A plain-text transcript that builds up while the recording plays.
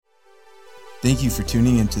Thank you for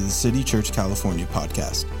tuning into the City Church California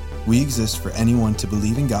podcast. We exist for anyone to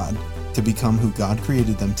believe in God, to become who God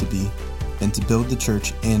created them to be, and to build the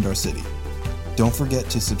church and our city. Don't forget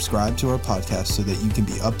to subscribe to our podcast so that you can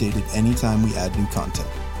be updated anytime we add new content.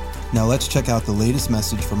 Now let's check out the latest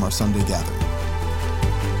message from our Sunday gathering.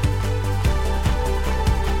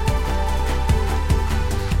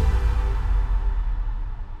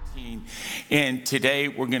 And today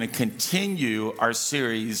we're going to continue our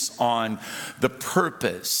series on the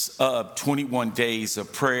purpose of 21 days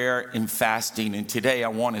of prayer and fasting. And today I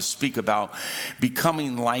want to speak about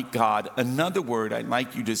becoming like God. Another word I'd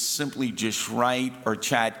like you to simply just write or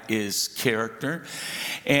chat is character.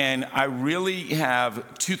 And I really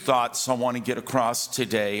have two thoughts I want to get across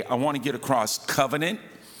today. I want to get across covenant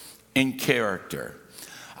and character.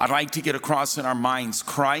 I'd like to get across in our minds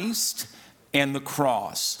Christ and the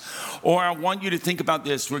cross. Or I want you to think about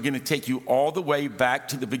this. We're going to take you all the way back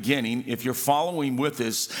to the beginning. If you're following with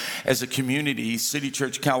us as a community, City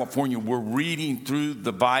Church California, we're reading through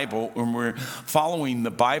the Bible and we're following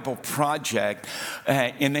the Bible Project.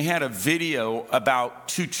 And they had a video about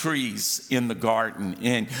two trees in the garden.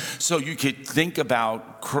 And so you could think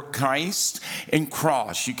about Christ and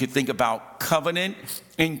cross. You could think about covenant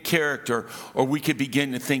and character, or we could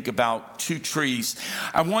begin to think about two trees.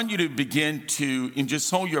 I want you to begin to, and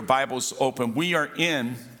just hold your Bibles open. We are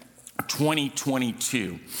in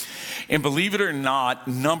 2022. And believe it or not,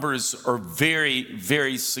 numbers are very,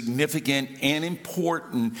 very significant and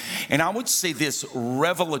important. And I would say this,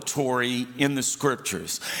 revelatory in the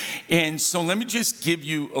scriptures. And so let me just give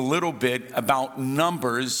you a little bit about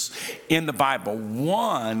numbers in the Bible.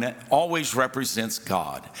 One always represents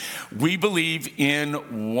God. We believe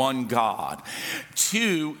in one God.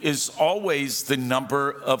 Two is always the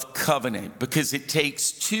number of covenant, because it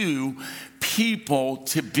takes two people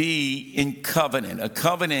to be in covenant. A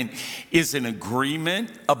covenant is an agreement,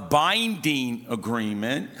 a binding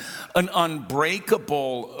agreement, an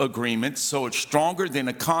unbreakable agreement. So it's stronger than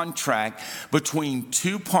a contract between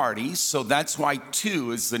two parties. So that's why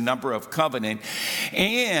two is the number of covenant.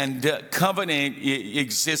 And covenant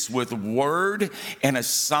exists with word and a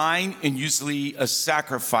sign and usually a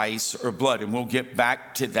sacrifice or blood. And we'll get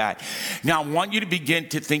back to that. Now I want you to begin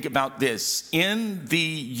to think about this. In the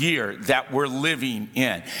year that we're living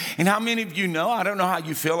in. And how many of you know, I don't know how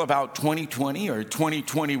you feel about 2020 or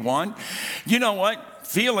 2021. You know what?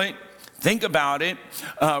 Feel it. Think about it,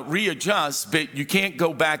 readjust, but you can't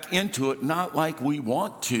go back into it, not like we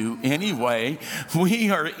want to anyway.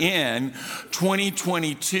 We are in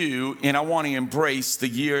 2022, and I want to embrace the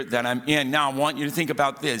year that I'm in. Now, I want you to think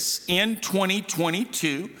about this. In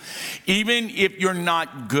 2022, even if you're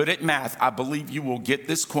not good at math, I believe you will get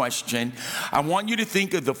this question. I want you to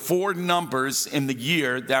think of the four numbers in the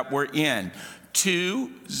year that we're in.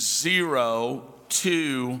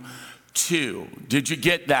 202. Did you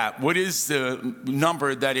get that? What is the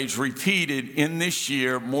number that is repeated in this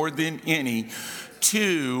year more than any?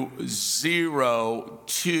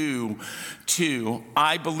 2022.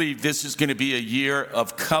 I believe this is going to be a year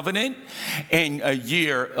of covenant and a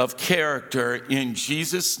year of character in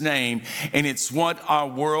Jesus' name. And it's what our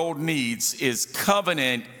world needs is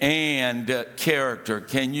covenant and character.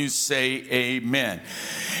 Can you say amen?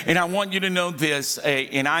 And I want you to know this,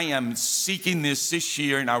 and I am seeking this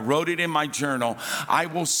year, and I wrote it in my journal. I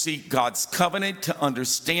will seek God's covenant to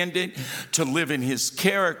understand it, to live in his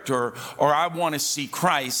character, or I want to see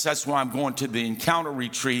Christ. That's why I'm going to the Encounter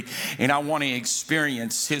Retreat, and I want to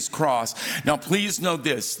experience his cross. Now, please know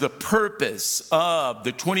this. The purpose of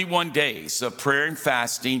the 21 days of prayer and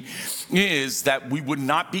fasting is that we would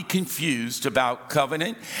not be confused about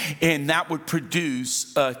covenant, and that would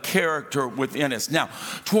produce a character within us. Now,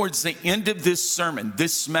 towards the end of this sermon,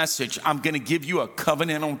 this message, I'm going to give you a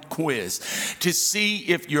covenantal quiz to see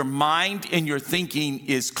if your mind and your thinking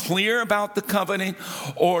is clear about the covenant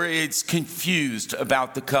or it's confused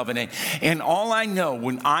about the covenant. And all I know,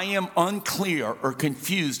 when I am unclear or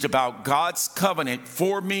confused about God's covenant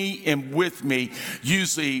for me and with me,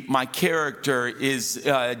 usually my character is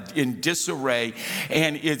in disarray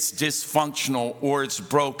and it's dysfunctional or it's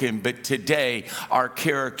broken. But today, our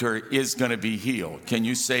character is going to be healed. Can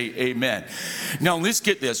you say amen? Now, let's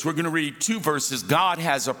get this. We're going to read two verses. God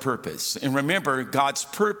has a purpose. And remember, God's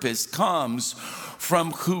purpose comes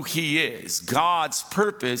from who he is. God's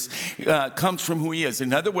purpose comes from who he is.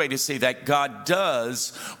 Another way to say that, God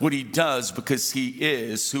does what he does because he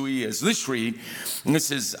is who he is. Let's read.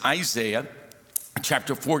 This is Isaiah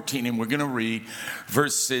chapter 14, and we're going to read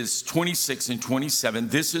verses 26 and 27.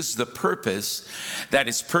 This is the purpose that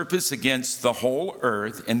is purpose against the whole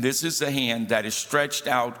earth, and this is the hand that is stretched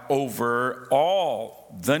out over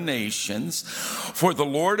all the nations, for the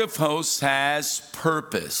Lord of hosts has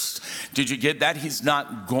purposed. Did you get that? He's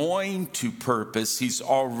not going to purpose. He's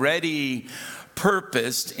already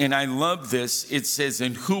purposed, and I love this. It says,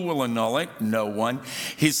 and who will annul it? No one.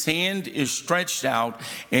 His hand is stretched out,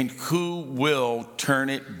 and who will turn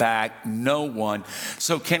it back? No one.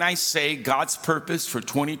 So can I say God's purpose for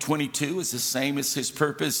 2022 is the same as his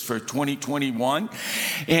purpose for 2021?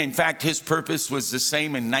 In fact, his purpose was the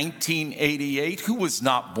same in 1988. Who was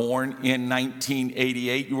not born in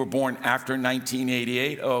 1988? You were born after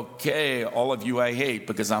 1988? Okay, all of you I hate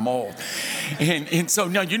because I'm old. And so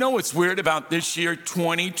now, you know what's weird about this year,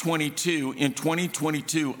 2022? In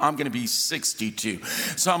 2022, I'm going to be 62.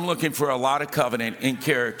 So I'm looking for a lot of covenant and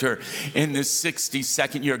character in this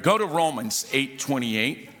 62nd year. Go to Romans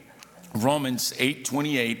 8:28. Romans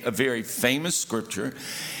 8:28, a very famous scripture.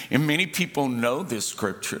 And many people know this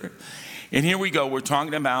scripture. And here we go. We're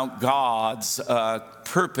talking about God's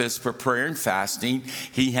purpose for prayer and fasting.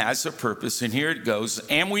 He has a purpose. And here it goes.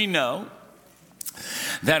 And we know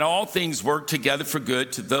that all things work together for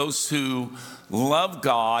good to those who love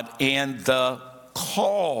God and the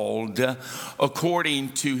called according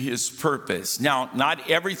to his purpose. Now, not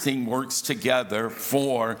everything works together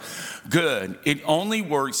for good. It only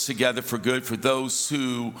works together for good for those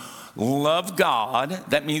who love God.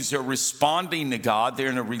 That means they're responding to God. They're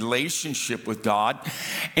in a relationship with God.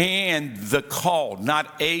 And the called,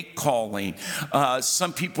 not a calling.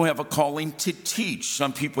 Some people have a calling to teach.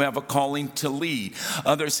 Some people have a calling to lead.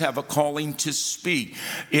 Others have a calling to speak.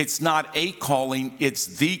 It's not a calling. It's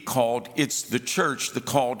the called. It's the church, the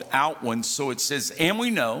called out one. So it says, and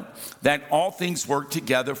we know that all things work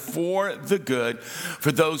together for the good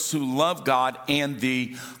for those who love God and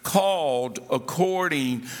the called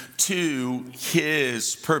according to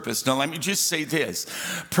his purpose. Now, let me just say this.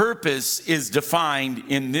 Purpose is defined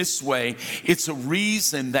in this way. It's a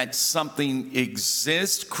reason that something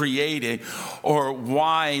exists, created, or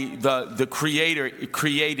why the creator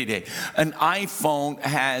created it. An iPhone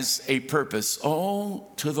has a purpose. Oh,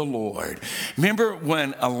 to the Lord. Remember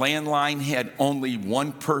when a landline had only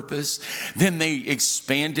one purpose? Then they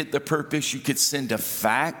expanded the purpose. You could send a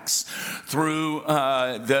fax through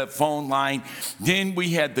the phone line. Then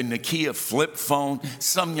we had the Nokia flip phone.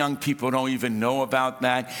 Some young people don't even know about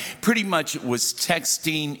that. Pretty much it was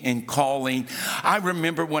texting and calling. I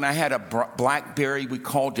remember when I had a BlackBerry, we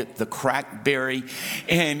called it the Crackberry,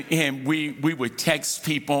 and we would text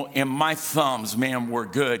people, and my thumbs, man, were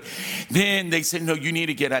good. Then they said, no, you need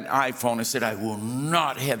to get an iPhone. I said, I will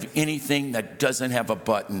not have anything that doesn't have a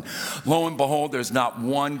button. Lo and behold, there's not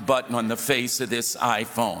one button on the face of this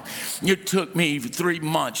iPhone. It took me 3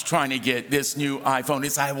 months trying to get this new iPhone.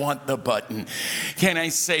 It's, I want the button. Can I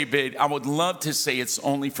say, but I would love to say it's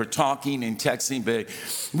only for talking and texting, but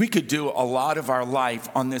we could do a lot of our life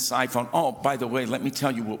on this iPhone. Oh, by the way, let me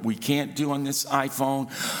tell you what we can't do on this iPhone.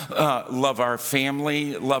 Love our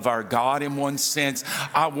family, love our God in one sense.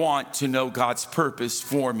 I want to know God's purpose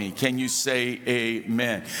for me. Can you say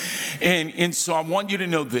amen? And so I want you to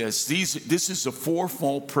know this. This is a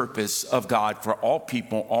fourfold purpose of God for all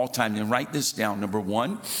people, all time. And write this down. Number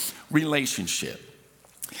one, relationship.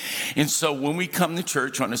 And so when we come to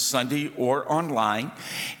church on a Sunday or online,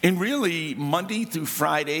 and really Monday through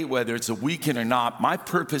Friday, whether it's a weekend or not, my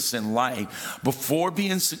purpose in life, before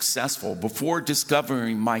being successful, before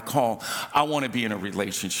discovering my call, I want to be in a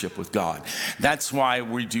relationship with God. That's why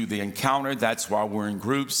we do the encounter. That's why we're in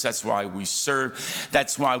groups. That's why we serve.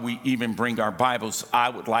 That's why we even bring our Bibles. I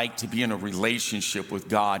would like to be in a relationship with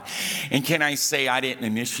God. And can I say I didn't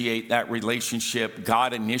initiate that relationship?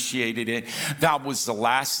 God initiated it. That was the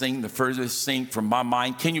last thing, the furthest thing from my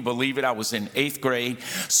mind. Can you believe it? I was in 8th grade,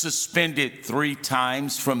 suspended 3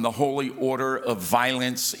 times from the Holy Order of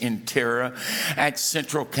Violence and Terror at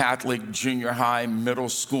Central Catholic Junior High Middle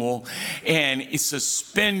School, and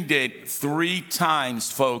suspended 3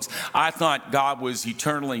 times, folks. I thought God was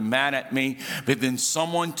eternally mad at me, but then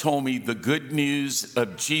someone told me the good news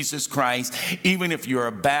of Jesus Christ. Even if you're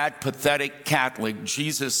a bad, pathetic Catholic,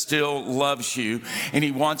 Jesus still loves you, and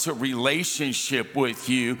he wants a relationship with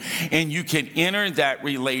you, and you can enter that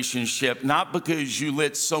relationship not because you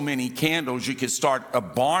lit so many candles you could start a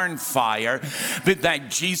barn fire, but that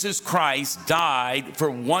Jesus Christ died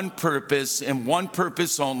for one purpose and one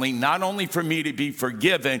purpose only, not only for me to be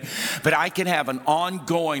forgiven, but I can have an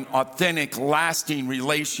ongoing, authentic, lasting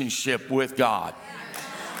relationship with God.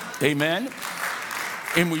 Amen.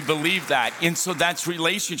 And we believe that. And so that's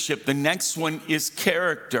relationship. The next one is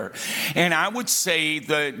character. And I would say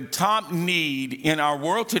the top need in our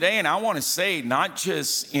world today, and I want to say not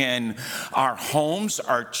just in our homes,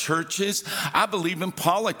 our churches, I believe in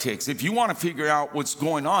politics. If you want to figure out what's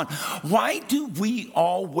going on, why do we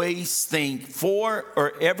always think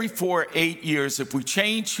every 4 or 8 years, if we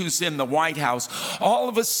change who's in the White House, all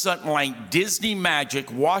of a sudden, like Disney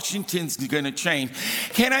magic, Washington's going to change?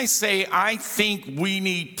 Can I say, I think we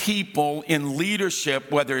need people in leadership,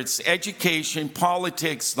 whether it's education,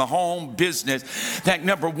 politics, the home, business, that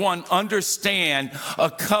number one, understand a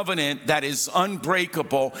covenant that is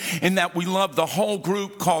unbreakable and that we love the whole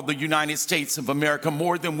group called the United States of America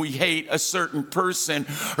more than we hate a certain person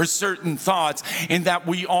or certain thoughts, and that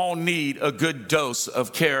we all need a good dose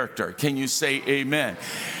of character. Can you say amen?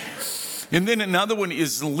 And then another one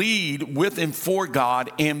is lead with and for God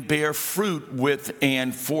and bear fruit with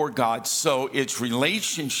and for God. So it's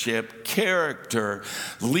relationship, character,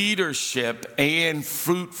 leadership, and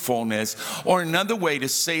fruitfulness. Or another way to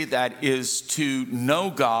say that is to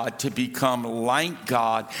know God, to become like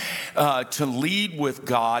God, to lead with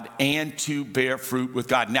God, and to bear fruit with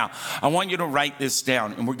God. Now, I want you to write this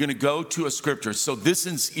down, and we're going to go to a scripture. So this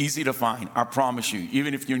is easy to find, I promise you,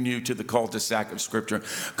 even if you're new to the cul-de-sac of scripture.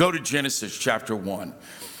 Go to Genesis chapter 1.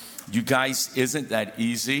 You guys, isn't that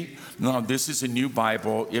easy? No, this is a new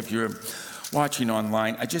Bible. If you're watching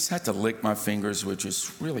online, I just had to lick my fingers, which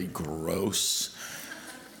is really gross,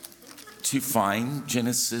 to find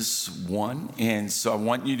Genesis 1. And so I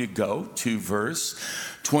want you to go to verse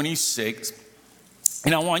 26.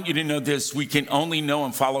 And I want you to know this: we can only know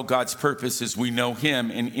and follow God's purpose as we know Him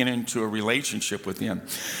and enter into a relationship with Him.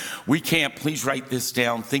 We can't, please write this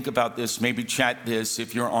down, think about this, maybe chat this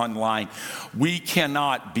if you're online. We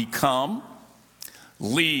cannot become,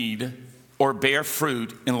 lead, or bear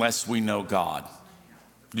fruit unless we know God.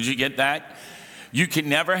 Did you get that? You can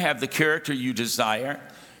never have the character you desire.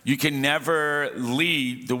 You can never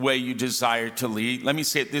lead the way you desire to lead. Let me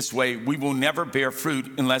say it this way: we will never bear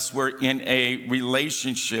fruit unless we're in a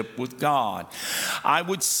relationship with God. I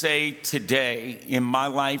would say today, in my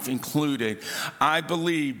life included, I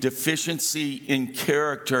believe deficiency in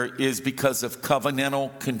character is because of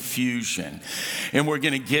covenantal confusion. And we're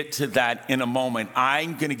going to get to that in a moment.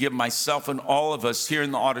 I'm going to give myself and all of us here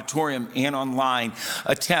in the auditorium and online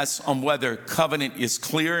a test on whether covenant is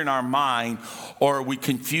clear in our mind or are we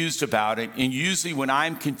confused about it. And usually when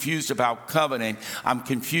I'm confused about covenant, I'm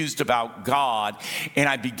confused about God, and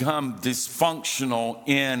I become dysfunctional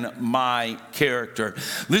in my character.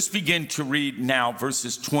 Let's begin to read now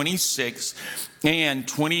verses 26 and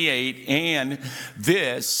 28, and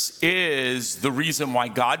this is the reason why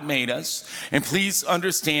God made us. And please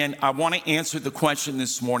understand, I want to answer the question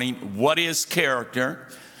this morning: what is character?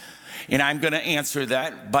 And I'm going to answer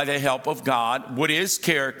that by the help of God. What is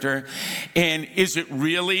character? And is it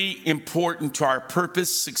really important to our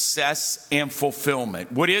purpose, success, and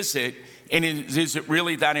fulfillment? What is it? And is it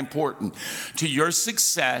really that important to your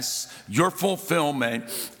success, your fulfillment,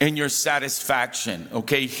 and your satisfaction?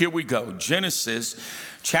 Okay, here we go. Genesis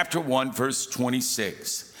chapter 1, verse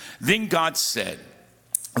 26. Then God said,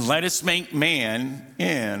 "Let us make man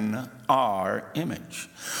in our image,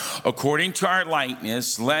 according to our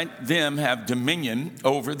likeness. Let them have dominion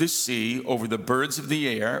over the sea, over the birds of the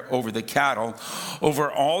air, over the cattle,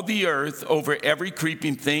 over all the earth, over every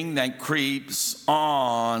creeping thing that creeps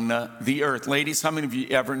on the earth." Ladies, how many of you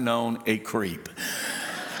ever known a creep?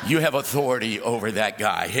 You have authority over that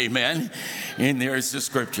guy. Amen. And there's the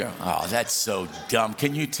scripture. Oh, that's so dumb.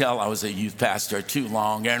 Can you tell I was a youth pastor too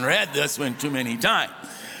long and read this one too many times?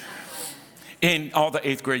 And all the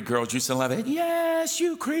 8th grade girls used to love it. "Yes,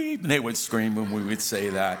 you creep." And they would scream when we would say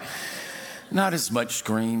that. Not as much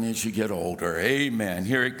scream as you get older. Amen.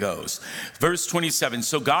 Here it goes. Verse 27.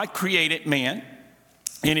 So God created man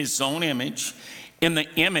in His own image. In the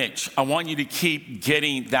image, I want you to keep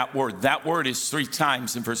getting that word. That word is 3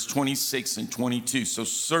 times in verse 26 and 22. So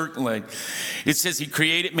certainly, it says He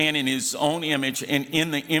created man in His own image, and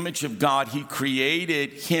in the image of God, He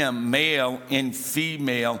created him, male and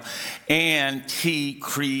female, and He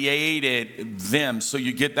created them. So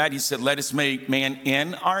you get that? He said, "Let us make man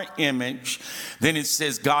in our image." Then it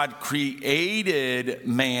says God created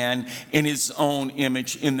man in His own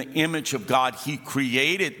image. In the image of God, He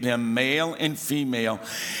created them, male and female. female.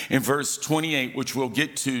 In verse 28, which we'll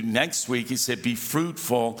get to next week, he said, be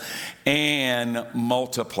fruitful and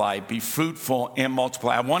multiply. Be fruitful and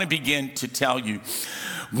multiply. I want to begin to tell you,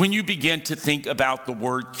 when you begin to think about the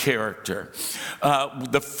word character,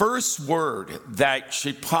 the first word that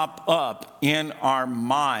should pop up in our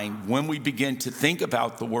mind when we begin to think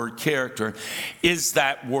about the word character is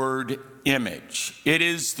that word image. It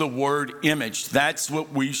is the word image. That's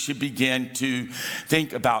what we should begin to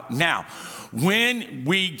think about. Now, when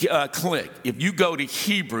we click, if you go to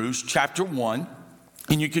Hebrews chapter 1,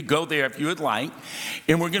 and you could go there if you would like,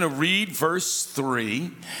 and we're going to read verse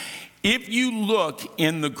 3. If you look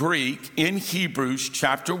in the Greek, in Hebrews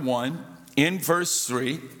chapter 1, in verse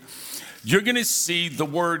 3, you're going to see the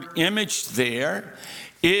word image there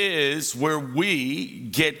is where we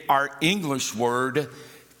get our English word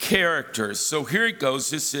character. So here it goes.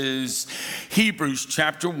 This is Hebrews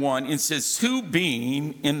chapter 1. It says, who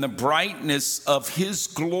being in the brightness of his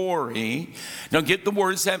glory, now get the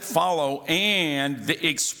words that follow, and the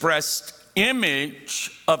expressed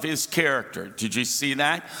image of his character. Did you see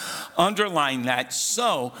that? Underline that.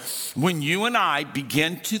 So when you and I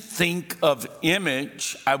begin to think of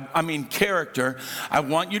image, I mean character, I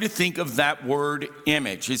want you to think of that word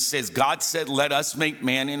image. It says, God said, let us make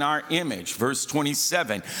man in our image. Verse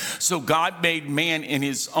 27. So God made man in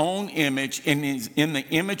his own image. In the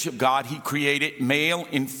image of God, he created male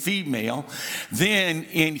and female. Then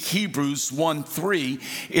in Hebrews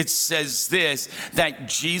 1:3, it says this, that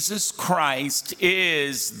Jesus Christ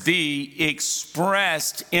is the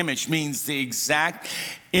expressed image, means the exact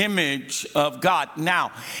image of God.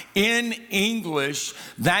 Now, in English,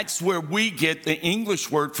 that's where we get the English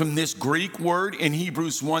word from this Greek word in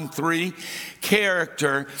Hebrews 1:3,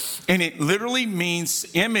 character. And it literally means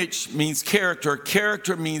image, means character.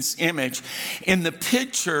 Character means image. And the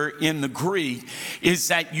picture in the Greek is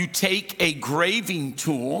that you take a graving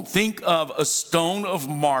tool, think of a stone of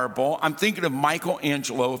marble. I'm thinking of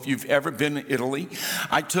Michelangelo, if you've ever been to Italy.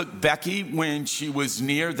 I took Becky when she was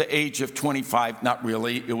near the age of 25, not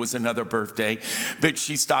really. It was another birthday, but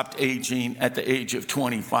she stopped aging at the age of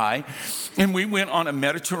 25. And we went on a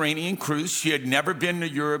Mediterranean cruise. She had never been to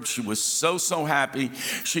Europe. She was so happy.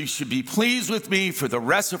 She should be pleased with me for the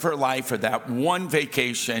rest of her life for that one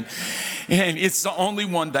vacation. And it's the only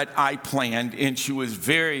one that I planned. And she was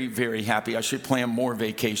very, very happy. I should plan more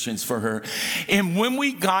vacations for her. And when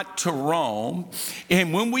we got to Rome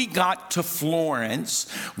and when we got to Florence,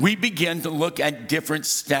 we began to look at different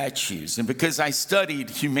statues. And because I studied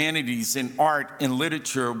humanities and art and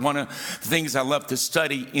literature, one of the things I love to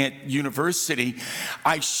study at university,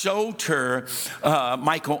 I showed her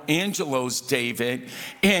Michelangelo's David,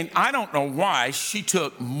 and I don't know why, she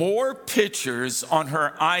took more pictures on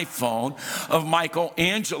her iPhone of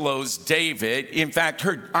Michelangelo's David. In fact,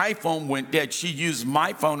 her iPhone went dead. She used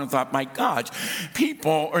my phone and thought, my gosh,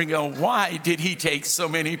 people are going, why did he take so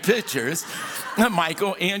many pictures of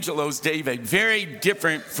Michelangelo's David? Very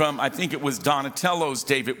different from, I think it was Donatello's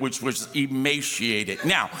David, which was emaciated.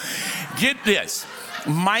 Now, get this.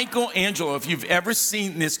 Michelangelo, if you've ever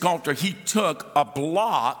seen this sculpture, he took a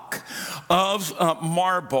block of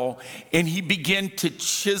marble and he began to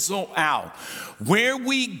chisel out. Where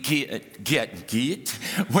we get,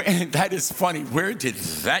 that is funny. Where did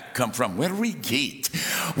that come from? Where do we get?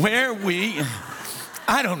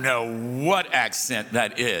 I don't know what accent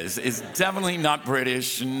that is. It's definitely not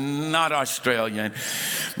British, not Australian.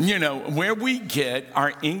 You know, where we get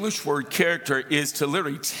our English word character is to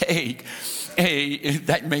literally take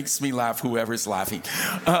that makes me laugh, whoever's laughing.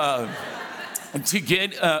 To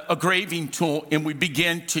get a graving tool and we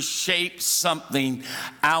begin to shape something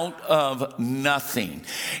out of nothing.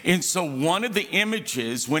 And so one of the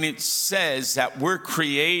images, when it says that we're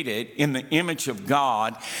created in the image of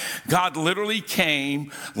God, God literally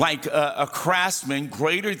came like a craftsman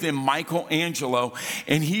greater than Michelangelo,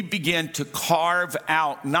 and he began to carve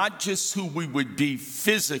out not just who we would be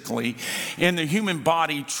physically, and the human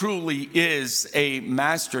body truly is a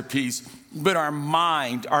masterpiece, but our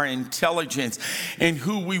mind, our intelligence, and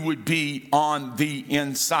who we would be on the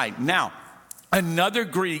inside. Now, another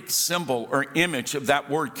Greek symbol or image of that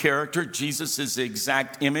word character, Jesus'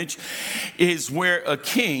 exact image, is where a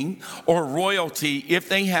king or royalty, if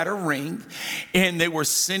they had a ring and they were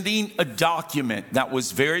sending a document that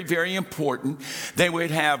was very, very important, they would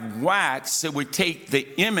have wax that would take the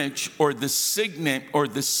image or the signet or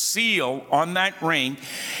the seal on that ring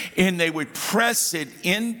and they would press it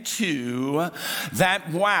into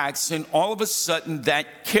that wax, and all of a sudden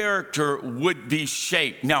that character would be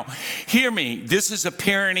shaped. Now, hear me. This is a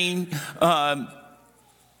parenting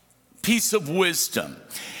piece of wisdom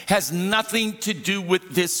has nothing to do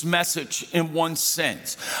with this message in one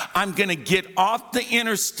sense. I'm going to get off the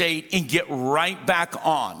interstate and get right back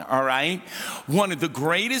on, all right? One of the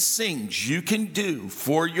greatest things you can do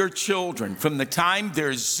for your children from the time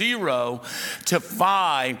they're 0 to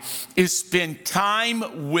 5 is spend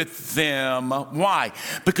time with them. Why?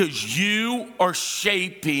 Because you are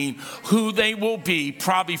shaping who they will be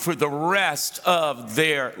probably for the rest of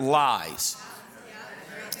their lives.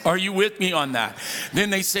 Are you with me on that? Then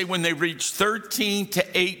they say when they reach 13 to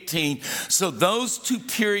 18. So those 2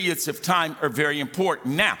 periods of time are very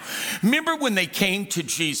important. Now, remember when they came to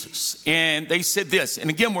Jesus and they said this, and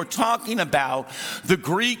again, we're talking about the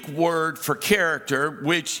Greek word for character,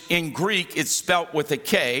 which in Greek it's spelt with a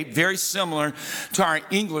K, very similar to our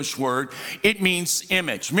English word. It means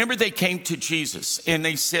image. Remember they came to Jesus and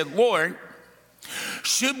they said, Lord,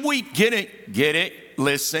 should we get it,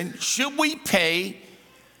 listen, should we pay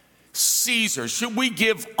Caesar? Should we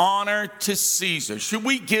give honor to Caesar? Should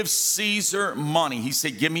we give Caesar money? He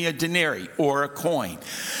said, give me a denarius or a coin.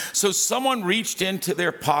 So someone reached into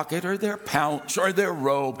their pocket or their pouch or their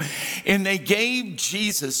robe and they gave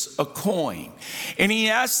Jesus a coin. And he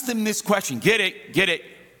asked them this question, get it,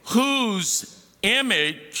 whose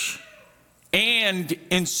image and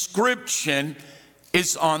inscription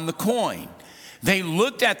is on the coin? They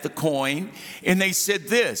looked at the coin and they said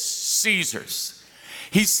this, Caesar's.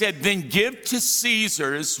 He said, then give to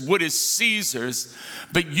Caesar's what is Caesar's,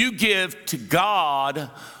 but you give to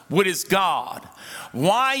God what is God.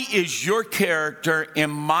 Why is your character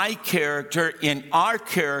and my character and our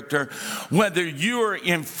character, whether you are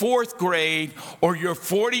in 4th grade or you're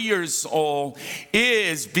 40 years old,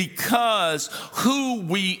 is because who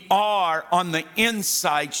we are on the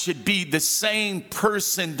inside should be the same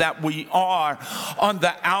person that we are on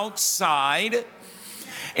the outside.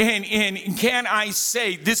 And can I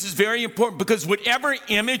say, this is very important because whatever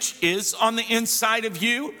image is on the inside of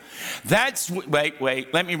you,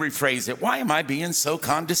 wait, let me rephrase it. Why am I being so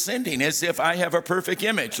condescending as if I have a perfect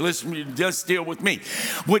image? Listen, just deal with me.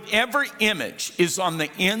 Whatever image is on the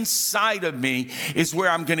inside of me is where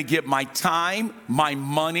I'm going to give my time, my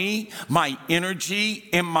money, my energy,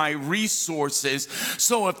 and my resources.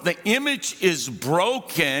 So if the image is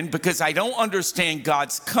broken because I don't understand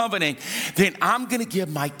God's covenant, then I'm going to give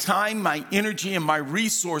my time, my energy, and my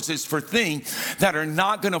resources for things that are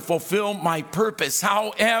not going to fulfill my purpose.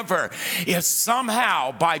 However, if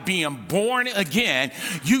somehow by being born again,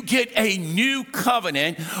 you get a new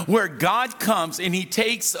covenant where God comes and he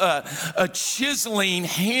takes a chiseling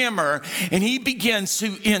hammer and he begins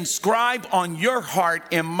to inscribe on your heart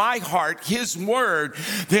and my heart his word,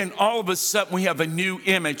 then all of a sudden we have a new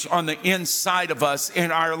image on the inside of us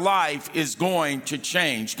and our life is going to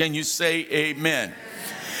change. Can you say amen?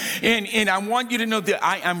 And I want you to know that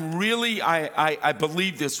I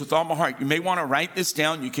believe this with all my heart. You may want to write this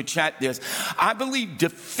down. You could chat this. I believe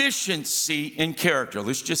deficiency in character.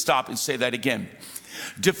 Let's just stop and say that again.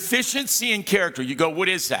 Deficiency in character. You go, what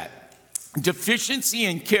is that? Deficiency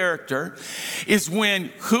in character is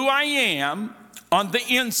when who I am on the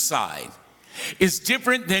inside is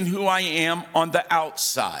different than who I am on the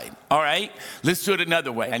outside. All right? Let's do it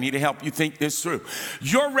another way. I need to help you think this through.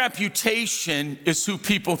 Your reputation is who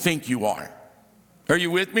people think you are. Are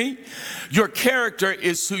you with me? Your character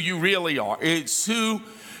is who you really are. It's who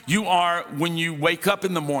you are when you wake up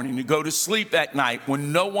in the morning, you go to sleep at night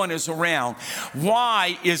when no one is around.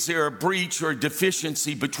 Why is there a breach or a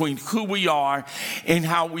deficiency between who we are and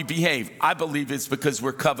how we behave? I believe it's because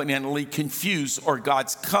we're covenantally confused or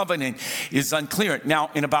God's covenant is unclear. Now,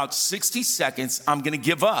 in about 60 seconds, I'm going to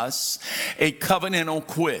give us a covenantal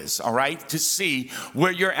quiz, all right, to see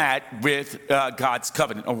where you're at with God's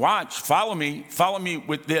covenant. Now, watch, follow me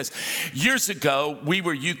with this. Years ago, we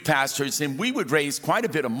were youth pastors and we would raise quite a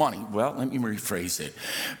bit of money. Well, let me rephrase it.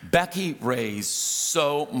 Becky raised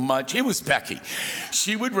so much. It was Becky.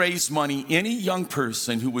 She would raise money. Any young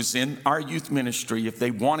person who was in our youth ministry, if they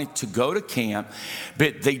wanted to go to camp,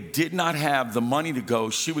 but they did not have the money to go,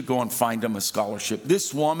 she would go and find them a scholarship.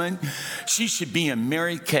 This woman, she should be in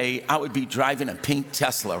Mary Kay. I would be driving a pink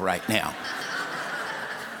Tesla right now.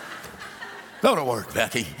 Go to work,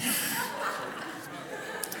 Becky.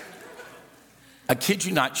 I kid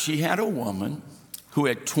you not, she had a woman who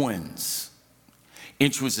had twins.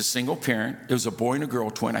 And she was a single parent. It was a boy and a girl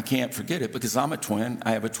twin. I can't forget it because I'm a twin.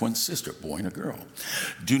 I have a twin sister, boy and a girl.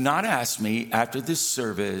 Do not ask me after this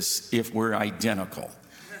service if we're identical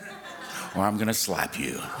or I'm going to slap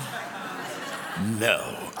you.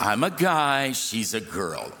 No, I'm a guy. She's a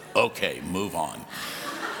girl. Okay, move on.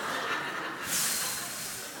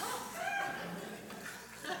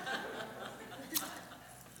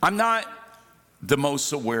 I'm not the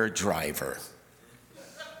most aware driver.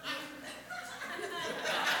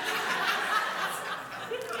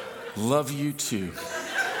 Love you too.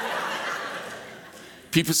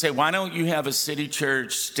 People say, why don't you have a City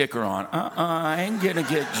Church sticker on? I ain't gonna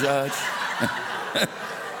get judged.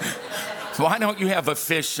 Why don't you have a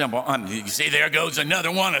fish symbol on? You see, there goes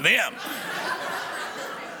another one of them.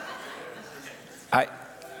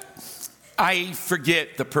 I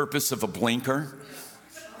forget the purpose of a blinker.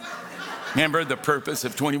 Remember the purpose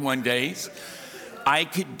of 21 days? I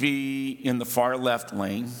could be in the far left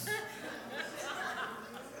lane.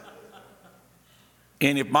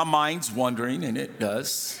 And if my mind's wandering, and it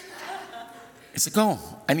does, it's like, oh,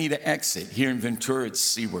 I need to exit. Here in Ventura, it's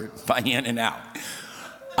Seaward, by In-N-Out.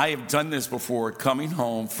 I have done this before, coming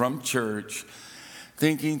home from church,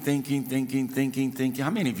 thinking. How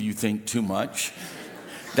many of you think too much?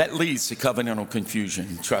 That leads to covenantal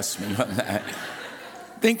confusion, trust me on that.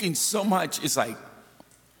 Thinking so much, it's like,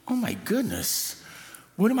 oh my goodness,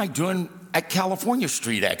 what am I doing at California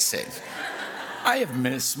Street exit? I have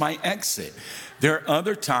missed my exit. There are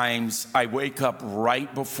other times I wake up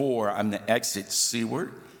right before I'm the exit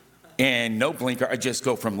Seaward, and no blinker, I just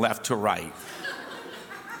go from left to right.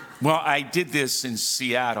 Well, I did this in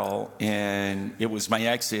Seattle, and it was my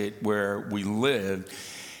exit where we lived,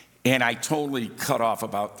 and I totally cut off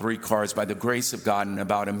about 3 cars by the grace of God and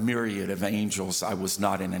about a myriad of angels. I was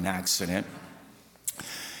not in an accident.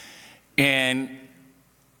 And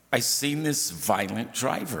I seen this violent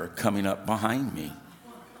driver coming up behind me,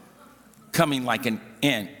 coming like an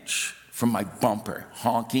inch from my bumper,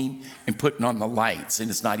 honking and putting on the lights,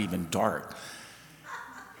 and it's not even dark.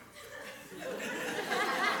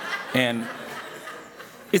 And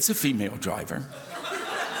it's a female driver.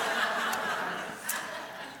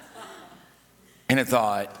 And I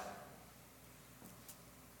thought,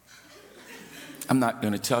 I'm not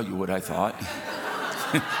going to tell you what I thought.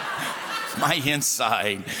 My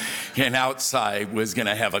inside and outside was going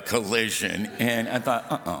to have a collision. And I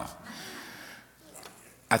thought,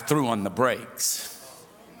 I threw on the brakes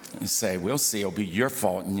and say, we'll see, it'll be your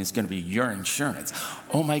fault and it's going to be your insurance.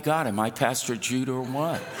 Oh my God, am I Pastor Jude or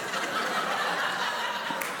what?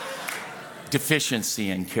 Deficiency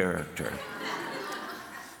in character.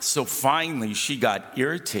 So finally, she got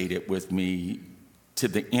irritated with me to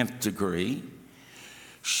the nth degree.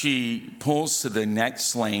 She pulls to the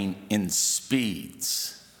next lane and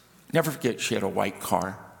speeds. Never forget, she had a white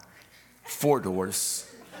car, 4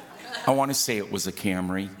 doors. I want to say it was a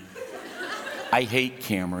Camry. I hate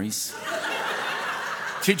Camrys.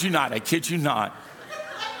 Kid you not, I kid you not.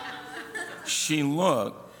 She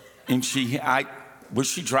looked and was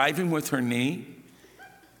she driving with her knee?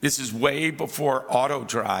 This is way before auto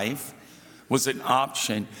drive was an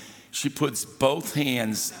option. She puts both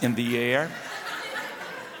hands in the air.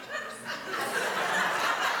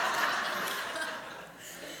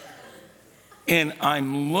 And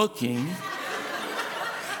I'm looking,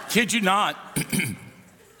 kid you not,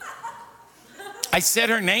 I said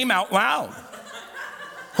her name out loud.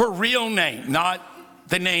 Her real name, not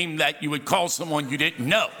the name that you would call someone you didn't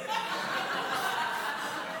know.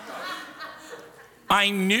 I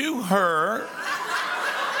knew her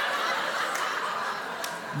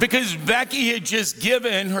because Becky had just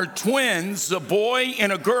given her twins, a boy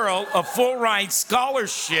and a girl, a full ride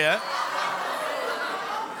scholarship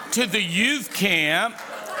to the youth camp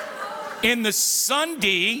in the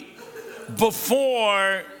Sunday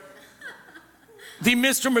before the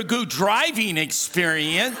Mr. Magoo driving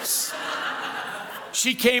experience.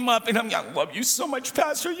 She came up and I love you so much,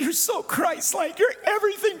 Pastor. You're so Christ-like. You're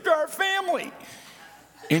everything to our family.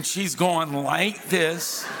 And she's going like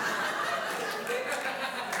this.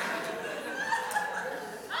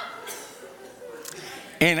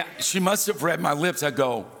 And she must have read my lips. I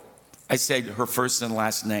said her first and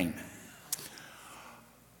last name.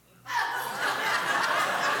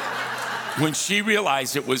 When she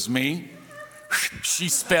realized it was me, she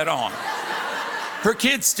sped on. Her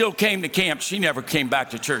kids still came to camp. She never came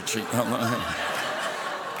back to church.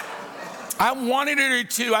 I wanted her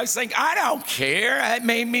to. I was like, I don't care. It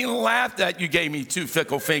made me laugh that you gave me 2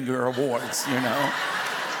 Fickle Finger awards, you know.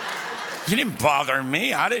 You didn't bother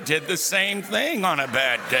me. I'd have did the same thing on a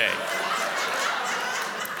bad day.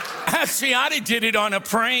 Actually, I'd have did it on a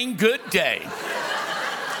praying good day.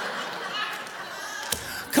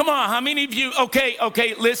 Come on, how many of you,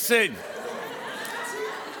 okay, listen.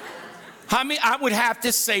 How many, I would have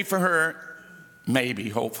to say for her, maybe,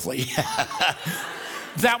 hopefully,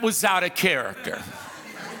 that was out of character.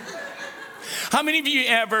 How many of you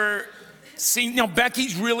ever seen,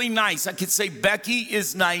 Becky's really nice. I could say Becky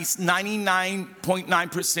is nice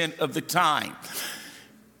 99.9% of the time.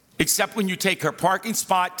 Except when you take her parking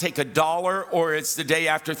spot, take $1, or it's the day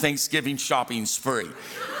after Thanksgiving shopping spree.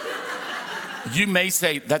 You may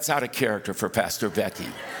say, that's out of character for Pastor Becky.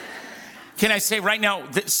 Can I say right now,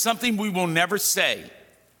 something we will never say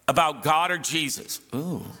about God or Jesus?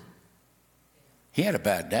 Ooh, he had a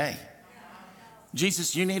bad day.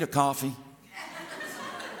 Jesus, you need a coffee.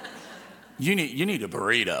 You need a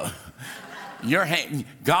burrito.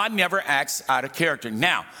 God never acts out of character.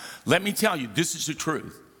 Now, let me tell you, this is the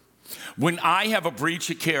truth. When I have a breach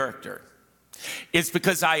of character, it's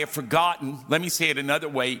because I have forgotten, let me say it another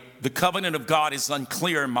way, the covenant of God is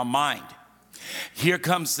unclear in my mind. Here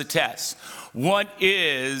comes the test. What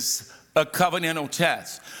is a covenantal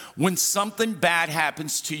test? When something bad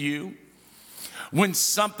happens to you, when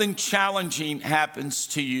something challenging happens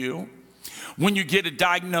to you, when you get a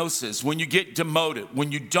diagnosis, when you get demoted,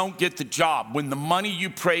 when you don't get the job, when the money you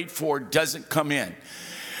prayed for doesn't come in,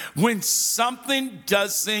 when something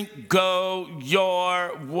doesn't go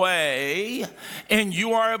your way and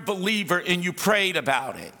you are a believer and you prayed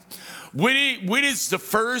about it, what is the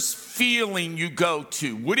first feeling you go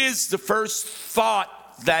to? What is the first thought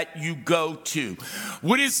that you go to?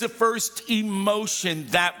 What is the first emotion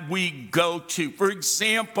that we go to? For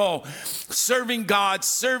example, serving God,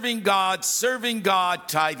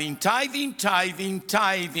 tithing.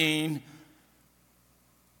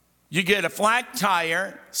 You get a flat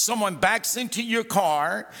tire, someone backs into your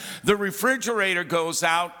car, the refrigerator goes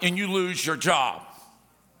out, and you lose your job.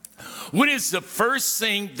 What is the first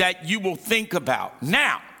thing that you will think about?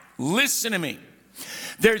 Now, listen to me.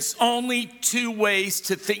 There's only two ways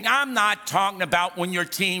to think. I'm not talking about when your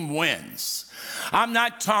team wins. I'm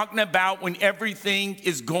not talking about when everything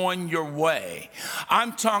is going your way.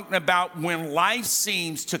 I'm talking about when life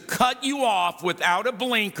seems to cut you off without a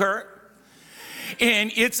blinker,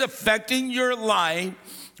 and it's affecting your life.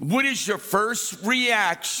 What is your first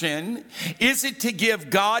reaction? Is it to give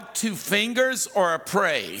God 2 fingers or a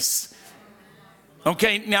praise?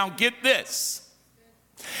 Okay, now get this.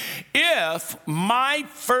 If my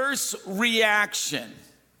first reaction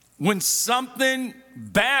when something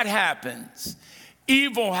bad happens,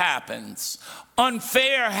 evil happens,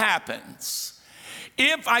 unfair happens,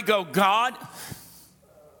 if I go, God,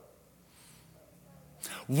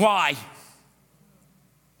 why?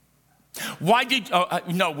 Why did,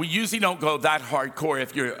 no, we usually don't go that hardcore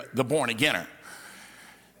if you're the born againer.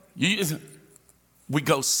 We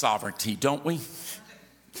go sovereignty, don't we?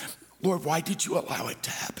 Lord, why did you allow it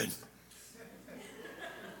to happen?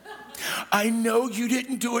 I know you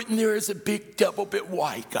didn't do it, and there is a big double bit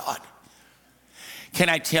why, God. Can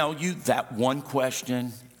I tell you that one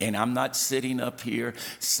question, and I'm not sitting up here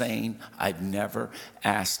saying I've never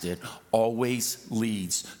asked it, always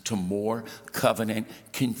leads to more covenant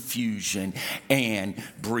confusion and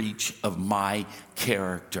breach of my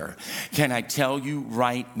character. Can I tell you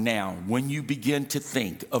right now, when you begin to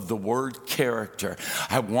think of the word character,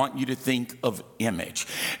 I want you to think of image.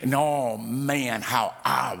 And oh man, how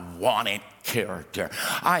I wanted character.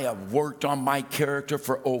 I have worked on my character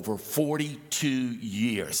for over 42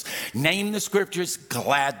 years. Name the scriptures,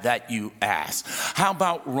 glad that you asked. How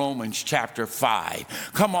about Romans chapter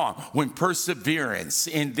 5? Come on, when perseverance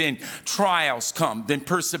and then trials come, then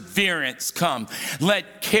perseverance come.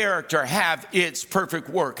 Let character have its perfect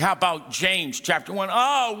work. How about James chapter 1?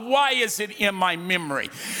 Oh, why is it in my memory?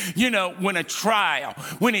 You know, when a trial,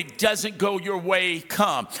 when it doesn't go your way,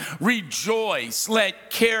 come. Rejoice, let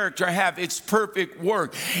character have its perfect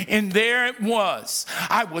work. And there it was.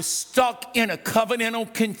 I was stuck in a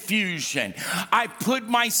covenantal confusion. I put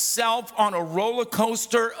myself on a roller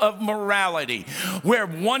coaster of morality, where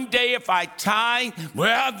one day if I tithe,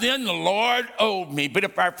 well, then the Lord owed me. But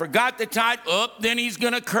if I forgot to tithe, then he's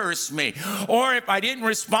going to curse me. Or if I didn't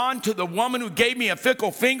respond to the woman who gave me a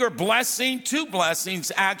fickle finger blessing, 2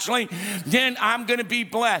 blessings actually, then I'm going to be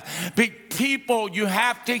blessed. But people, you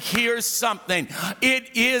have to hear something.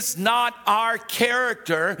 It is not our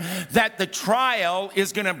character that the trial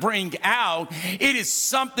is going to bring out. It is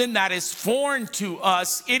something that is foreign to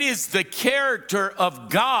us. It is the character of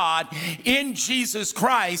God in Jesus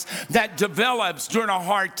Christ that develops during a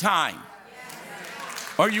hard time.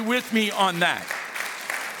 Are you with me on that?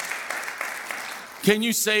 Can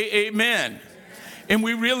you say amen? And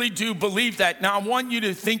we really do believe that. Now, I want you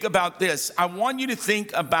to think about this. I want you to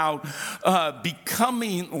think about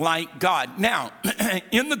becoming like God. Now,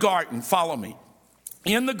 in the garden, follow me.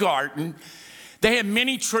 In the garden, they had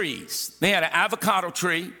many trees. They had an avocado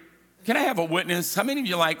tree. Can I have a witness? How many of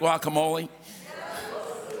you like guacamole?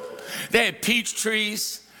 They had peach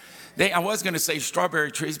trees. I was going to say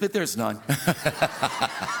strawberry trees, but there's none.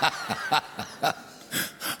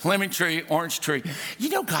 lemon tree, orange tree. You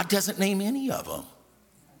know, God doesn't name any of them,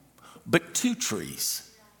 but 2 trees.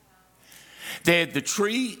 They had the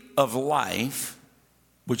tree of life,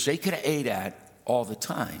 which they could have ate at all the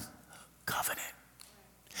time, covenant.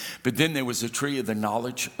 But then there was a tree of the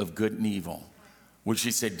knowledge of good and evil, which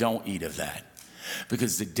he said, don't eat of that.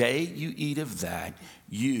 Because the day you eat of that,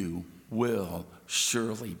 you will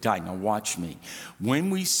surely die. Now watch me. When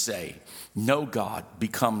we say, know God,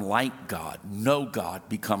 become like God, know God,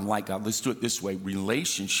 become like God. Let's do it this way.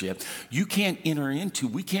 Relationship. We can't enter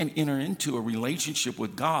into a relationship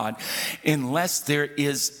with God unless there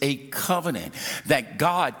is a covenant that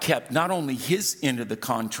God kept not only his end of the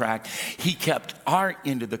contract, he kept our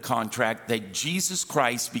end of the contract, that Jesus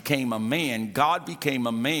Christ became a man. God became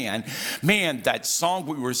a man. Man, that song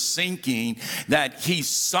we were singing, that he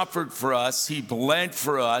suffered for us, he bled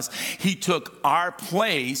for us, he took our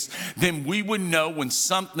place, then we would know when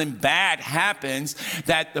something bad happens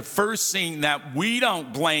that the first thing that we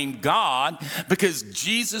don't blame God, because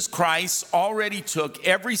Jesus Christ already took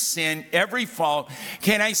every sin, every fault.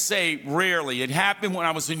 Can I say rarely? It happened when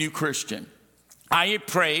I was a new Christian. I had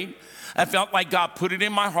prayed. I felt like God put it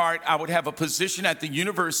in my heart. I would have a position at the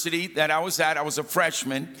university that I was at. I was a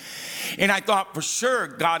freshman. And I thought for sure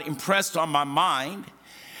God impressed on my mind.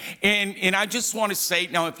 And I just want to say,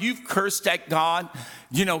 now, if you've cursed at God,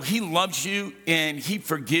 you know, he loves you and he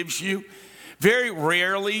forgives you. Very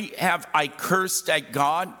rarely have I cursed at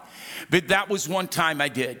God, but that was one time I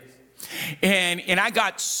did. And I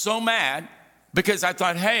got so mad because I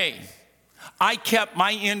thought, hey, I kept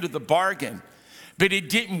my end of the bargain, but it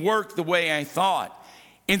didn't work the way I thought.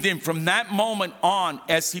 And then from that moment on,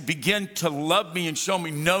 as he began to love me and show me,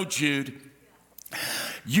 no, Jude,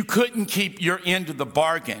 you couldn't keep your end of the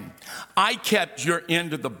bargain. I kept your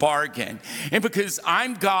end of the bargain. And because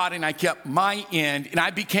I'm God and I kept my end, and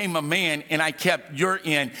I became a man and I kept your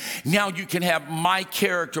end, now you can have my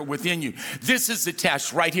character within you. This is the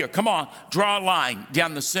test right here. Come on, draw a line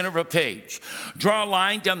down the center of a page. Draw a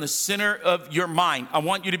line down the center of your mind. I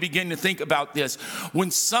want you to begin to think about this.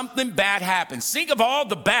 When something bad happens, think of all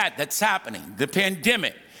the bad that's happening. The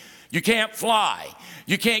pandemic. You can't fly.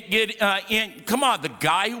 You can't get in. Come on, the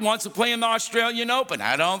guy who wants to play in the Australian Open.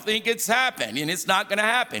 I don't think it's happened, and it's not going to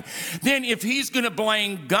happen. Then if he's going to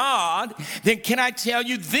blame God, then can I tell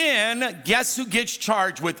you, then guess who gets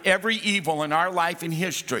charged with every evil in our life and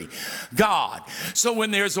history? God. So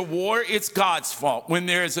when there's a war, it's God's fault. When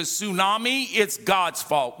there's a tsunami, it's God's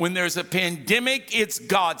fault. When there's a pandemic, it's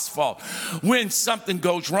God's fault. When something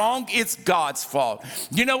goes wrong, it's God's fault.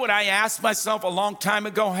 You know what I asked myself a long time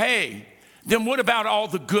ago? Hey, then what about all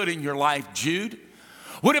the good in your life, Jude?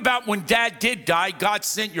 What about when Dad did die, God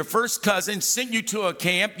sent your first cousin, sent you to a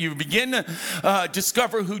camp, you begin to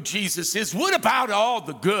discover who Jesus is. What about all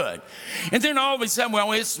the good? And then all of a sudden,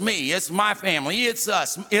 well, it's me, it's my family, it's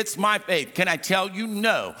us, it's my faith. Can I tell you,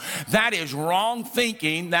 no, that is wrong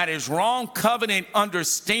thinking, that is wrong covenant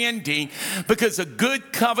understanding, because a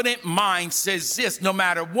good covenant mind says this: no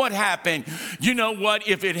matter what happened, you know what,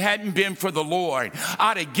 if it hadn't been for the Lord,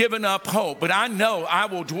 I'd have given up hope, but I know I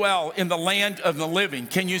will dwell in the land of the living.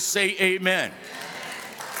 Can you say amen?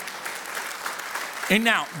 And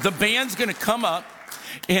now the band's going to come up,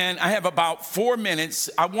 and I have about 4 minutes.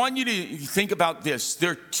 I want you to think about this.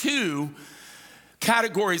 There are 2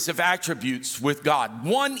 categories of attributes with God.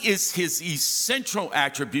 One is his essential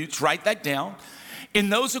attributes. Write that down.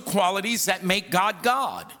 And those are qualities that make God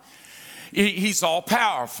God. He's all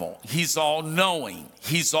powerful. He's all knowing.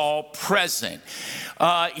 He's all present.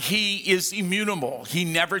 He is immutable. He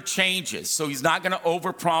never changes. So he's not going to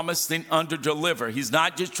overpromise then underdeliver. He's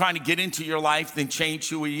not just trying to get into your life then change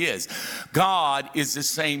who he is. God is the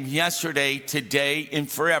same yesterday, today, and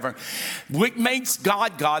forever. What makes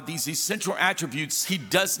God God, these essential attributes, he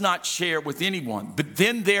does not share with anyone. But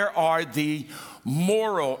then there are the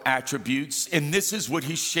moral attributes, and this is what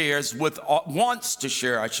he shares with, wants to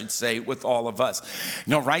share, I should say, with all of us.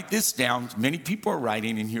 Now, write this down. Many people are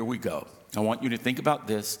writing, and here we go. I want you to think about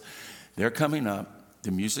this. They're coming up. The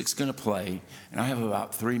music's going to play, and I have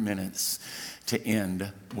about 3 minutes to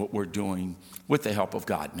end what we're doing with the help of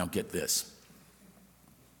God. Now, get this.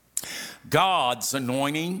 God's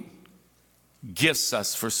anointing gifts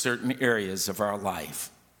us for certain areas of our life.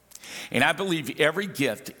 And I believe every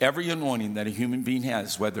gift, every anointing that a human being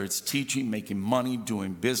has, whether it's teaching, making money,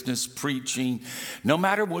 doing business, preaching, no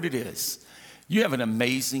matter what it is, you have an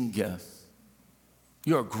amazing gift.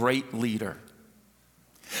 You're a great leader.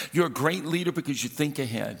 You're a great leader because you think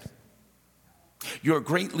ahead. You're a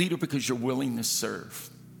great leader because you're willing to serve.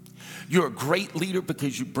 You're a great leader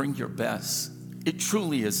because you bring your best. It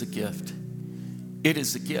truly is a gift. It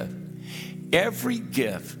is a gift. Every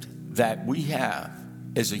gift that we have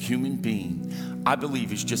as a human being, I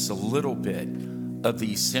believe, is just a little bit of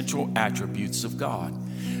the essential attributes of God.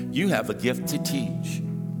 You have a gift to teach.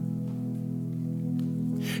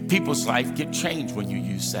 People's life get changed when you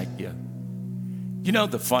use that gift. You know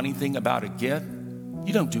the funny thing about a gift?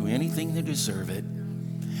 You don't do anything to deserve it.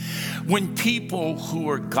 When people who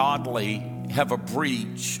are godly have a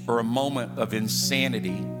breach or a moment of insanity,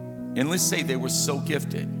 and let's say they were so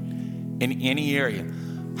gifted in any area,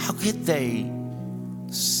 how could they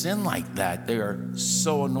sin like that? They are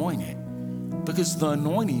so anointed, because the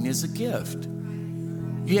anointing is a gift.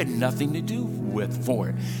 You had nothing to do for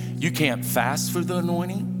it. You can't fast for the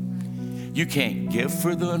anointing. You can't give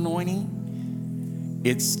for the anointing.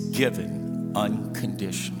 It's given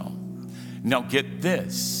unconditional. Now get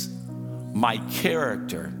this. My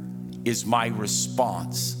character is my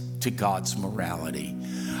response to God's morality.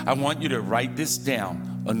 I want you to write this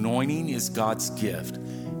down. Anointing is God's gift.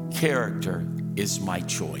 Character is my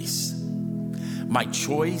choice. My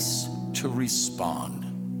choice to respond.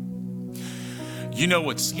 You know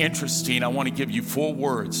what's interesting? I want to give you 4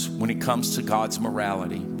 words when it comes to God's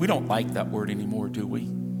morality. We don't like that word anymore, do we?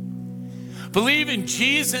 Believe in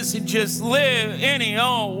Jesus and just live any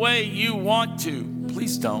old way you want to.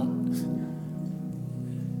 Please don't.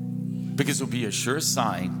 Because it'll be a sure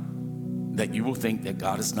sign that you will think that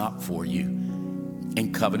God is not for you,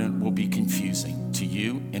 and covenant will be confusing to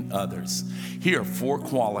you and others. Here are 4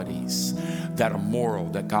 qualities that are moral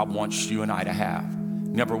that God wants you and I to have.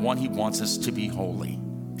 Number 1, he wants us to be holy.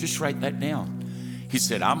 Just write that down. He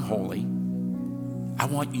said, I'm holy. I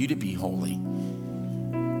want you to be holy.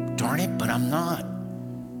 Darn it, but I'm not.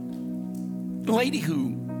 The lady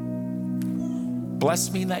who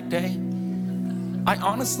blessed me that day, I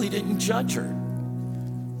honestly didn't judge her.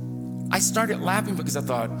 I started laughing because I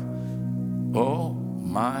thought, oh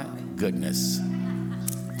my goodness,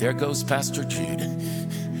 there goes Pastor Jude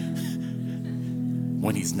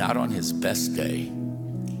when he's not on his best day.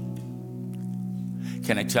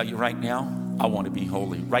 Can I tell you right now, I want to be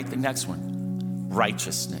holy. Write the next one,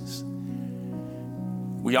 righteousness.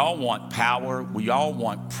 We all want power. We all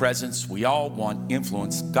want presence. We all want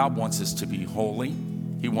influence. God wants us to be holy.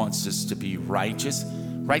 He wants us to be righteous.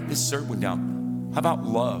 Write this third one down. How about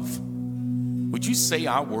love? Would you say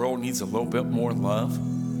our world needs a little bit more love?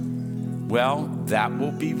 Well, that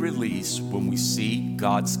will be released when we see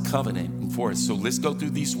God's covenant for us. So let's go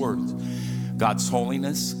through these words. God's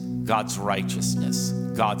holiness, God's righteousness,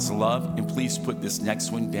 God's love, and please put this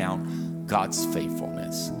next one down, God's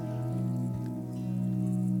faithfulness.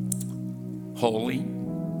 Holy,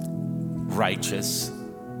 righteous,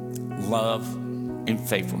 love, and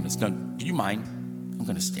faithfulness. Now, do you mind? I'm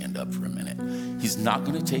going to stand up for a minute. He's not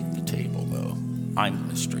going to take the table, though. I'm going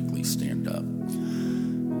to strictly stand up.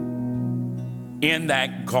 In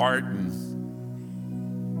that garden,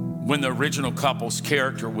 when the original couple's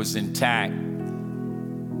character was intact,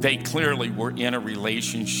 they clearly were in a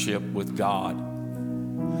relationship with God.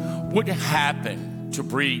 What happened to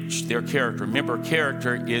breach their character? Remember,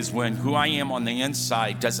 character is when who I am on the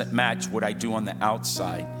inside doesn't match what I do on the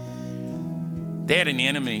outside. They had an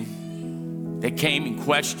enemy that came and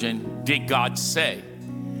questioned, did God say?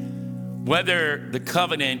 Whether the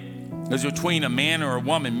covenant is between a man or a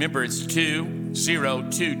woman, remember it's 2, 0,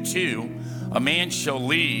 2, 2. A man shall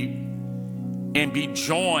leave and be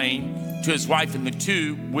joined to his wife, and the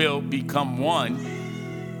 2 will become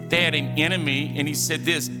one. They had an enemy, and he said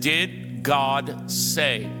this, did God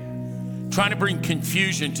say? Trying to bring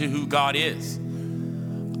confusion to who God is.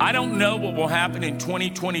 I don't know what will happen in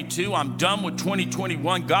 2022. I'm done with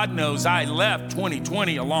 2021. God knows I left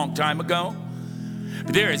 2020 a long time ago.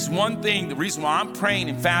 But there is one thing, the reason why I'm praying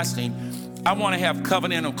and fasting, I want to have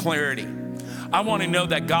covenantal clarity. I want to know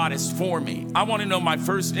that God is for me. I want to know my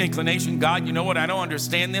first inclination, God, you know what? I don't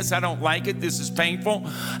understand this. I don't like it. This is painful.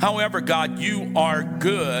 However, God, you are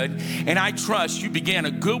good. And I trust you began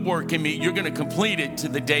a good work in me. You're going to complete it to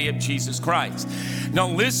the day of Jesus Christ. Now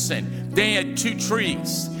listen, they had 2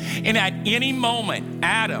 trees. And at any moment,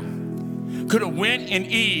 Adam could have went and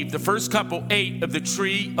Eve, the first couple, ate of the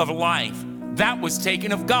tree of life. That was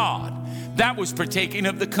taken of God. That was partaking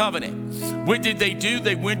of the covenant. What did they do?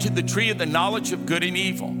 They went to the tree of the knowledge of good and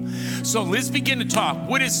evil. So let's begin to talk.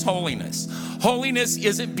 What is holiness? Holiness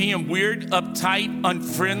isn't being weird, uptight,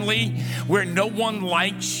 unfriendly, where no one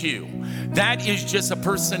likes you. That is just a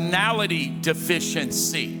personality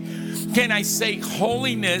deficiency. Can I say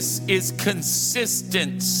holiness is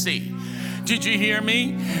consistency? Did you hear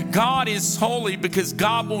me? God is holy because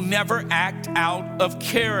God will never act out of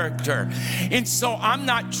character. And so I'm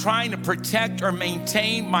not trying to protect or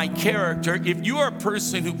maintain my character. If you are a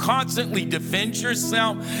person who constantly defends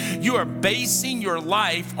yourself, you are basing your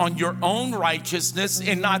life on your own righteousness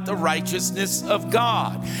and not the righteousness of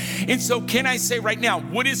God. And so can I say right now,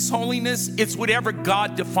 what is holiness? It's whatever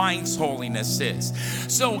God defines holiness is.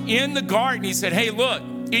 So in the garden, he said, hey, look,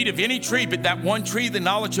 eat of any tree, but that one tree, the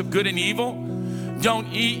knowledge of good and evil, don't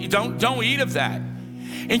eat of that.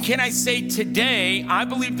 And can I say today, I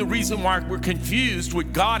believe the reason why we're confused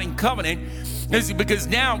with God and covenant is because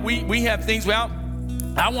now we have things, well,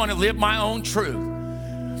 I want to live my own truth.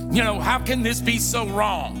 You know, how can this be so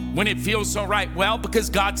wrong when it feels so right? Well, because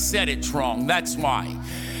God said it's wrong, that's why.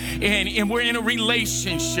 And we're in a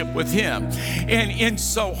relationship with him. And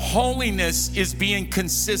so holiness is being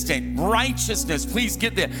consistent. Righteousness, please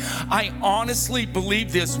get that. I honestly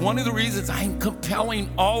believe this. One of the reasons I'm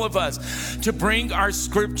compelling all of us to bring our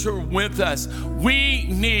scripture with us, we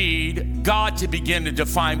need God to begin to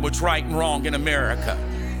define what's right and wrong in America.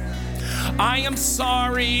 I am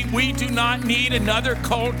sorry, we do not need another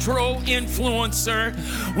cultural influencer.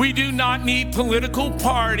 We do not need political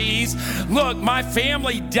parties. Look, my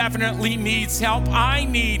family definitely needs help. I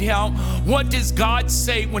need help. What does God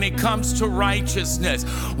say when it comes to righteousness?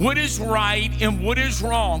 What is right and what is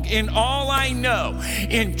wrong? And all I know,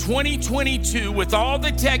 in 2022, with all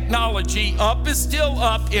the technology, up is still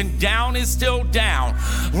up and down is still down.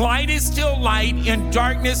 Light is still light and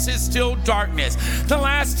darkness is still darkness. The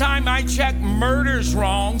last time I checked, murder's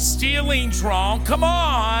wrong, stealing's wrong. Come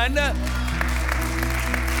on.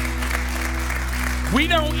 We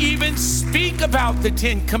don't even speak about the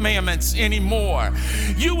 10 Commandments anymore.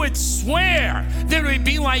 You would swear that it would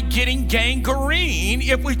be like getting gangrene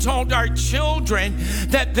if we told our children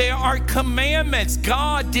that there are commandments.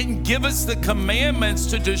 God didn't give us the commandments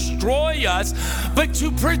to destroy us, but to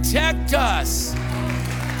protect us.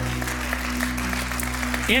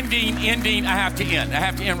 Ending, I have to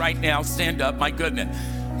end right now. Stand up, my goodness.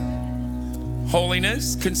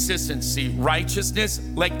 Holiness, consistency, righteousness,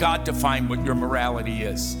 let God define what your morality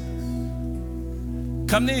is.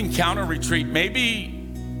 Come to Encounter Retreat. Maybe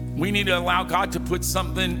we need to allow God to put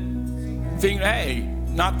something, hey,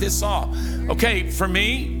 knock this off. Okay, for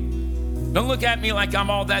me, don't look at me like I'm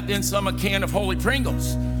all that in some can of Holy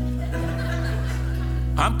Pringles.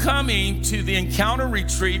 I'm coming to the Encounter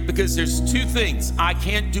Retreat because there's two things. I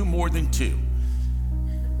can't do more than two.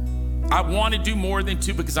 I want to do more than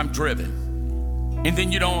two because I'm driven. And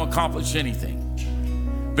then you don't accomplish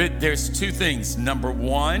anything. But there's two things, number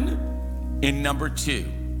one and number two.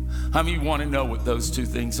 How many of you want to know what those two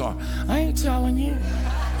things are? I ain't telling you.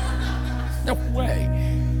 No way.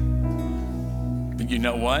 But you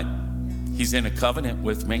know what? He's in a covenant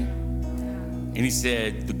with me. And he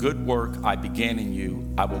said, the good work I began in you,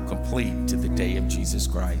 I will complete to the day of Jesus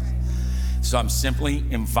Christ. So I'm simply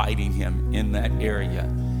inviting him in that area.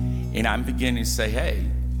 And I'm beginning to say, hey,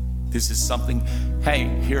 this is something, hey,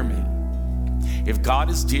 hear me. If God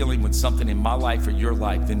is dealing with something in my life or your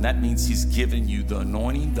life, then that means he's given you the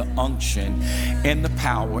anointing, the unction, and the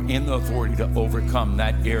power and the authority to overcome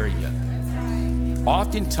that area.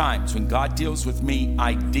 Oftentimes, when God deals with me,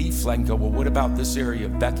 I deflect and go, well, what about this area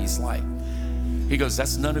of Becky's life? He goes,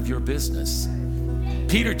 that's none of your business.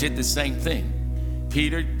 Peter did the same thing.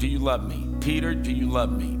 Peter, do you love me? Peter, do you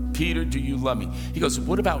love me? Peter, do you love me? He goes,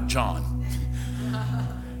 what about John?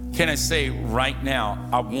 Can I say right now,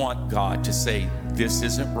 I want God to say, this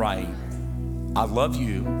isn't right. I love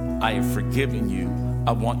you. I have forgiven you.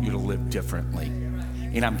 I want you to live differently.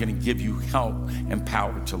 And I'm going to give you help and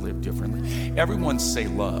power to live differently. Everyone say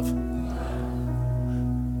love.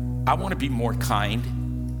 I want to be more kind.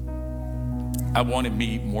 I want to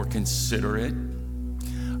be more considerate.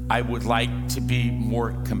 I would like to be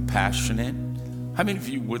more compassionate. How many of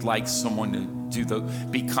you would like someone to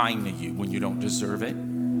be kind to you when you don't deserve it?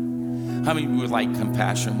 How many of you would like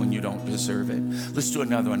compassion when you don't deserve it? Let's do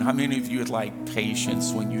another one. How many of you would like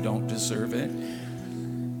patience when you don't deserve it?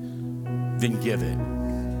 Then give it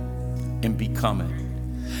and become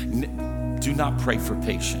it. Do not pray for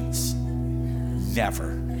patience.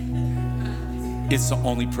 Never. It's the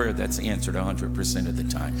only prayer that's answered 100% of the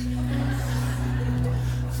time.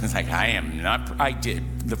 It's like, I did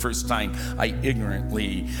the first time I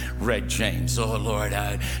ignorantly read James. Oh, Lord,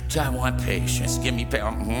 I want patience. Give me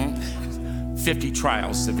patience. 50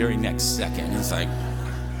 trials the very next second. It's like,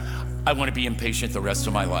 I want to be impatient the rest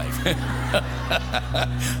of my life.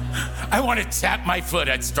 I want to tap my foot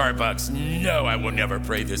at Starbucks. No, I will never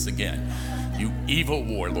pray this again. You evil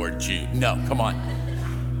warlord Jew. No, come on.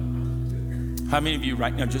 How many of you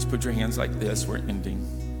right now just put your hands like this? We're ending.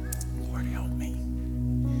 Lord, help me.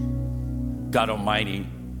 God Almighty,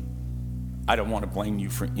 I don't want to blame you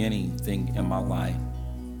for anything in my life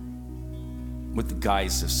with the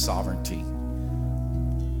guise of sovereignty.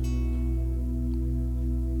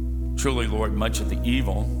 Truly, Lord, much of the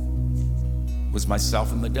evil was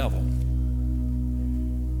myself and the devil.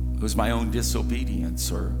 It was my own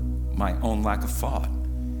disobedience or my own lack of thought.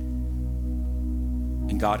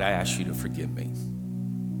 And God, I ask you to forgive me.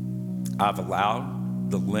 I've allowed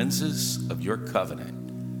the lenses of your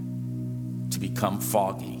covenant to become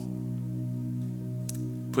foggy.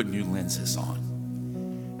 Put new lenses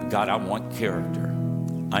on. God, I want character.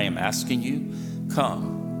 I am asking you,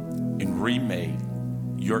 come and remake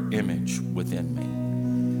your image within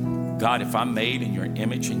me. God, if I'm made in your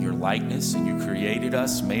image and your likeness, and you created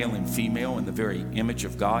us male and female in the very image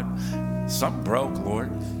of God, something broke,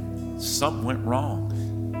 Lord. Something went wrong.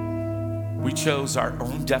 We chose our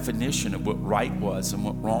own definition of what right was and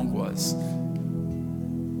what wrong was.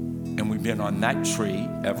 And we've been on that tree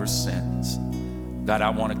ever since. God, I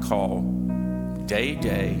want to call day,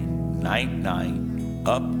 day, night, night,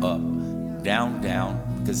 up, up, down, down,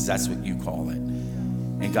 because that's what you call it.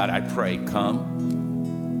 And God, I pray, come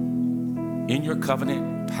in your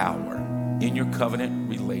covenant power, in your covenant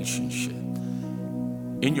relationship,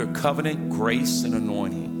 in your covenant grace and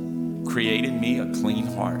anointing, create in me a clean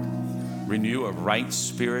heart, renew a right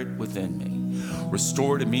spirit within me,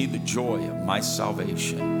 restore to me the joy of my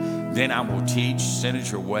salvation. Then I will teach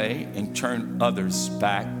sinners your way and turn others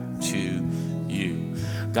back to you.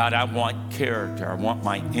 God, I want character. I want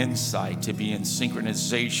my insight to be in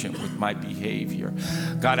synchronization with my behavior.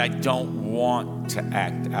 God, I don't want to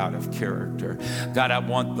act out of character. God, I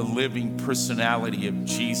want the living personality of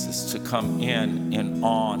Jesus to come in and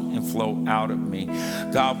on and flow out of me.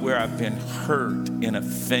 God, where I've been hurt and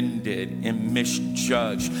offended and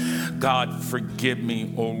misjudged, God, forgive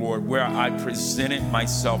me, oh Lord, where I presented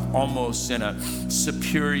myself almost in a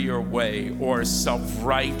superior way or a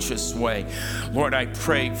self-righteous way. Lord, I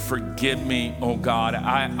pray, forgive me, oh God.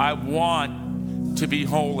 I want to be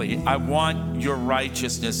holy. I want your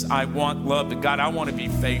righteousness. I want love. God, I want to be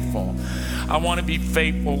faithful. I want to be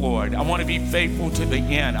faithful, Lord. I want to be faithful to the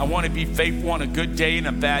end. I want to be faithful on a good day and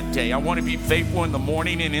a bad day. I want to be faithful in the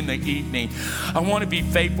morning and in the evening. I want to be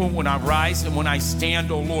faithful when I rise and when I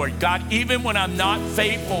stand, oh Lord. God, even when I'm not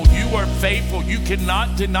faithful, you are faithful. You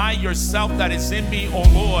cannot deny yourself that is in me, oh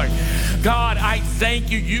Lord. God, I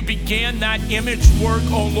thank you. You began that image work,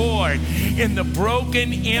 oh Lord. In the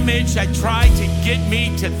broken image that tried to get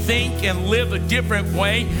me to think and live a different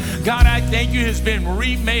way, God, I thank you has been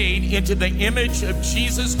remade into the image of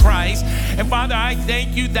Jesus Christ. And Father, I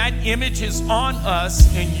thank you that image is on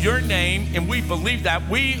us in your name, and we believe that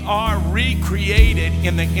we are recreated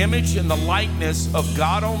in the image and the likeness of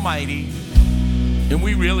God Almighty. And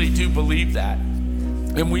we really do believe that.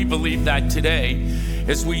 And we believe that today.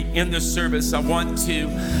 As we end the service, I want to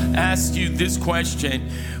ask you this question.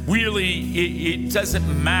 Really, it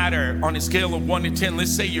doesn't matter on a scale of 1 to 10.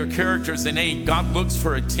 Let's say your character is an 8. God looks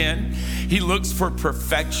for a 10. He looks for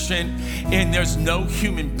perfection. And there's no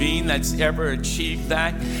human being that's ever achieved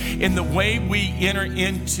that. And the way we enter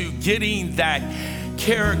into getting that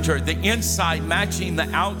character, the inside matching the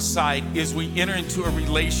outside, is we enter into a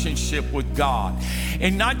relationship with God.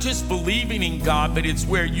 And not just believing in God, but it's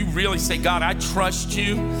where you really say, God, I trust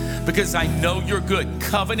you because I know you're good.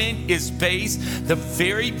 Covenant is based, the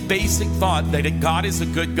very basic thought that God is a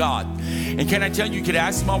good God. And can I tell you, you could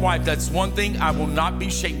ask my wife, that's one thing I will not be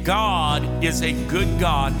shaken. God is a good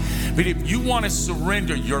God. But if you want to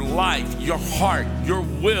surrender your life, your heart, your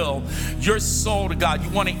will, your soul to God, you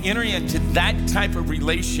want to enter into that type of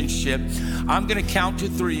relationship, I'm going to count to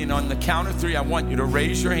 3. And on the count of 3, I want you to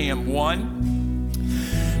raise your hand. 1,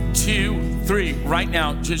 2, 3. Right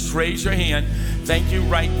now, just raise your hand. Thank you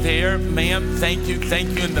right there, ma'am. Thank you.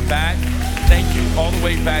 Thank you in the back. Thank you all the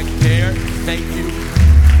way back there. Thank you.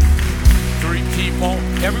 3 people.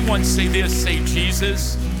 Everyone say this. Say,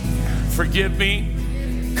 Jesus, forgive me.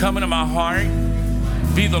 Come into my heart.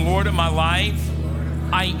 Be the Lord of my life.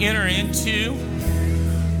 I enter into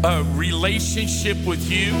a relationship with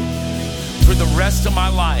you for the rest of my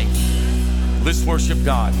life. Let's worship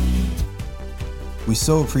God. We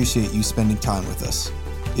so appreciate you spending time with us.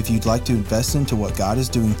 If you'd like to invest into what God is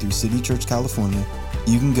doing through City Church California,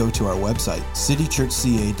 you can go to our website,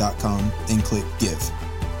 citychurchca.com, and click Give.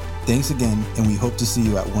 Thanks again, and we hope to see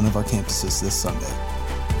you at one of our campuses this Sunday.